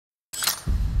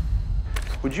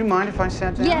Would you mind if I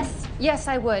sat down? Yes,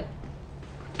 I would.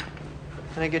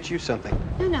 Can I get you something?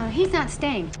 No, he's not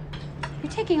staying.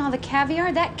 You're taking all the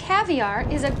caviar? That caviar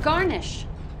is a garnish.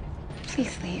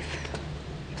 Please leave.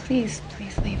 Please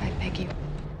leave, I beg you.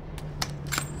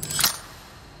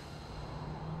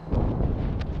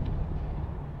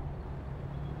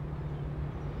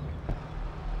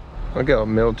 I got a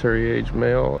military-age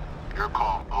male. Your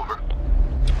call, over.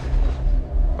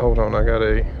 Hold on, I got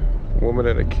a woman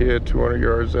and a kid 200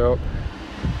 yards out.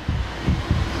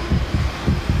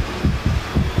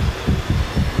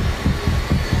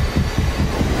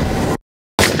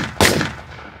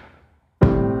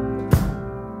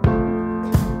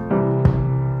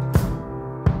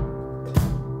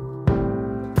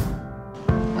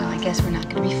 Well, I guess we're not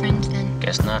gonna be friends then.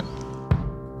 Guess not.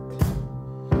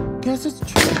 Guess it's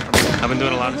true. I've been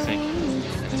doing a lot of thinking.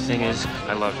 And the thing is,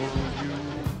 I love you.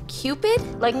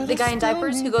 Cupid? Like the guy in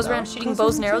diapers who goes around shooting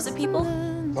bows and arrows at people?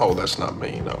 Oh, that's not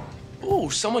me, no. Ooh,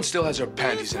 someone still has her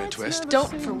panties in a twist.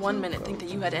 Don't for 1 minute think that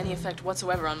you had any effect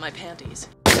whatsoever on my panties.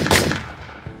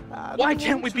 Why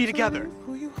can't we be together?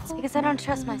 It's because I don't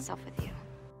trust myself with you.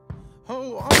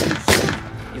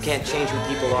 You can't change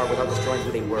who people are without destroying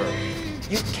who they were.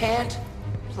 You can't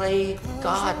play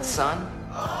God, son.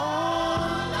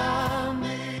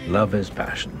 Love is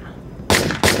passion.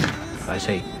 I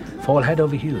say, fall head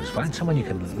over heels. Find someone you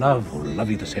can love who'll love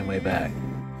you the same way back.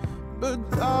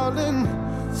 But darling,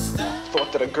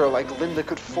 Thought that a girl like Linda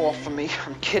could fall for me.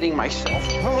 I'm kidding myself.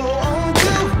 hold on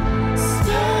to